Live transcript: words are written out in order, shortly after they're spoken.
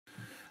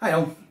Hi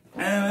all,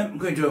 I'm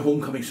going to do a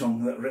homecoming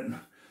song that I've written.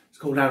 It's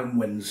called Aran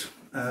Winds,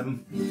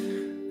 and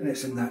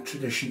it's in that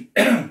tradition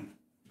that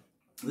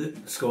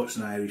Scots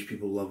and Irish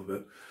people love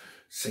about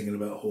singing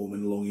about home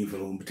and longing for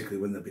home, particularly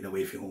when they've been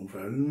away from home for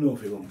an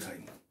awfully long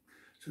time.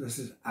 So this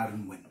is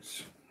Aran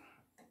Winds.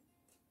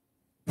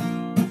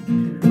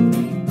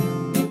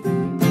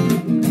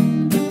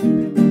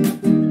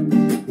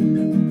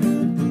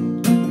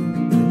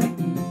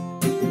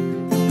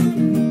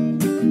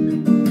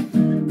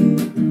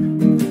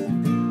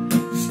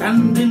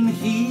 Standing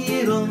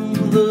here on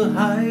the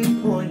high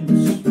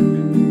points,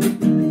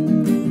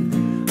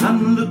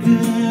 I'm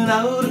looking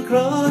out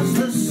across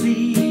the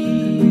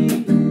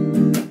sea,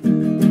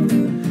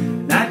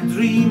 and I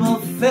dream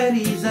of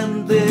ferries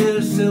and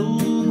their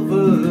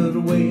silver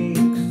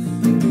wakes,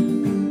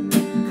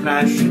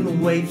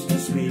 crashing waves to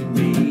speed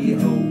me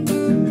home.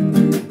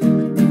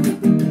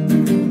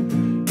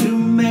 Too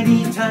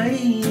many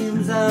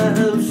times I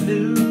have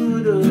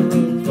stood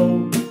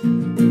alone,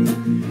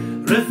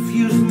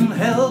 refusing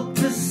help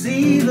to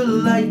see the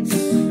lights.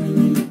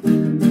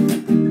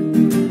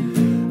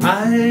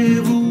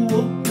 I've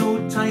awoke,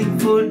 no time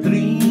for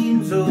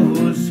dreams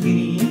or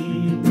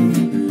schemes.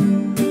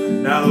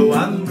 Now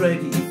I'm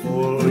ready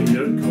for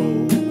your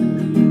call,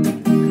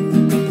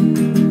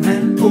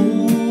 and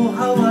oh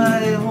how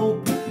I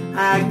hope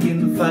I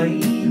can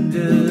find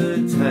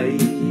a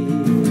time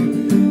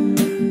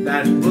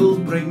that will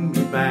bring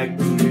me back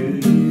to you.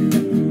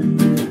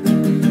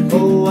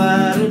 Oh,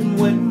 Aran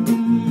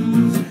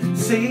Winds,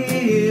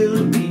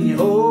 sail me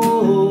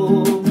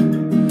home.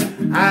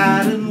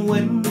 Aran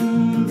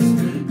Winds,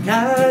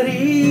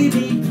 carry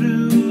me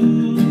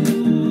through.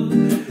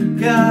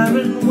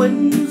 Aran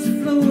Winds,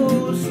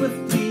 flow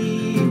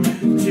swiftly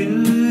to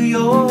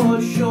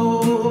your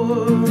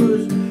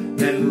shores,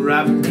 then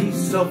wrap me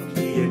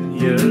softly in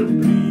your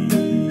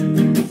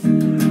breeze.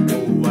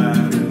 Oh,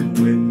 Aran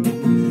Winds.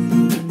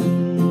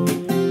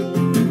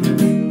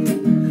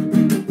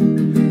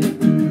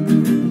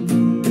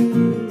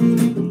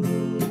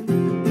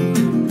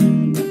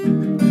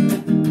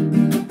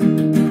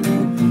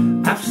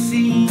 I've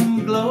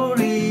seen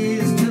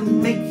glories to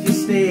make you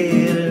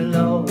stay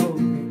along,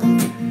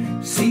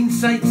 seen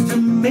sights to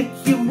make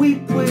you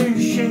weep with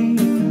shame.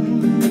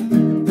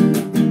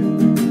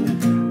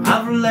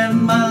 I've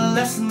learned my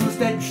lessons,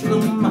 etched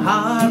them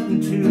hard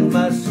into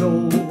my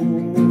soul.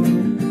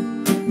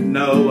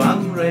 Now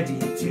I'm ready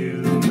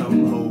to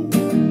come home.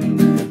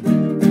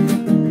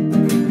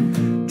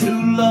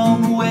 Too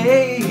long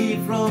away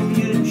from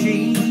your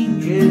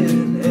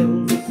changing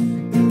hills,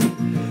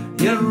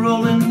 your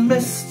rolling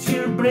mist,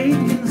 your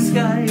breaking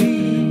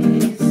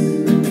skies.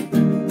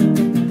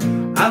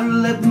 I've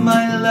lived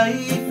my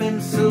life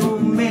in so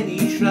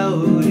many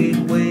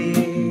shrouded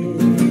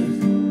ways,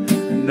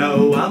 and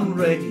now I'm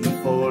ready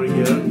for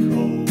your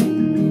call.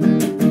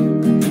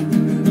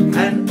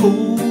 And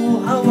oh,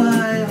 how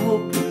I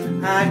hope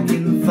I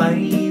can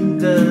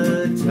find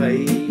a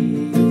time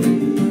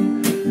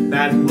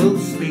that will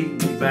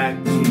speed me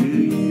back to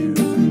you.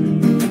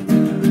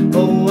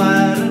 Oh,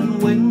 Aran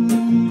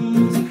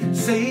Winds,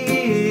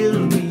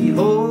 sail me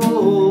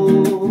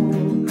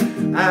home.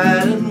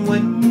 Aran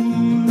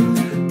Winds,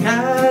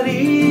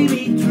 carry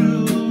me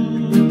through.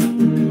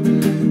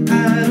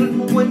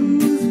 Aran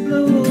Winds,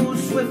 blow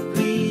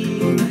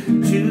swiftly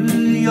to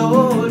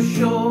your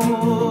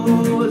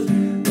shores,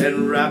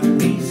 then wrap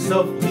me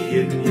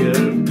softly in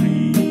your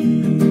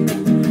breeze.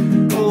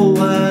 Oh,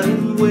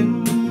 Aran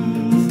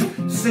Winds,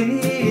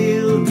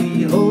 sail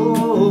me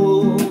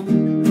home.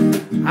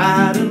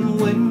 Aran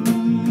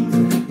Winds,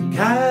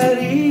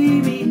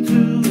 carry me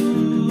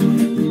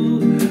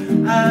through.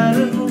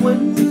 Aran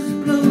Winds,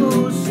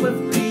 blow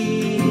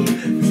swiftly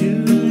to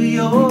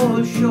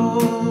your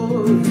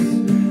shores,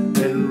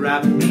 then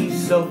wrap me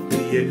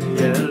softly in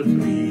your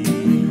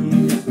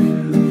breeze.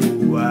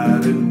 Oh,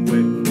 Aran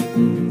Winds.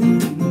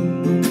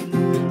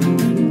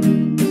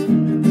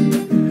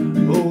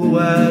 Oh,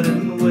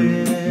 Aran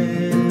Winds.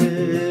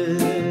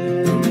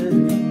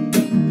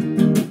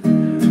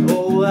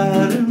 Oh,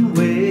 Aran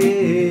Winds.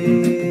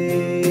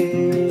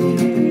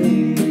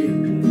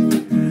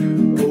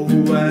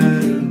 Oh,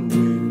 Aran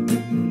Winds.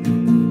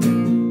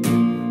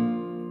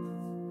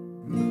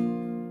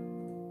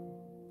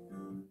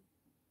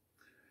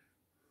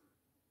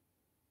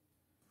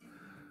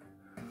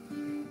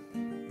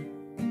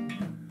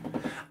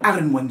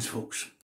 Aran Winds, folks.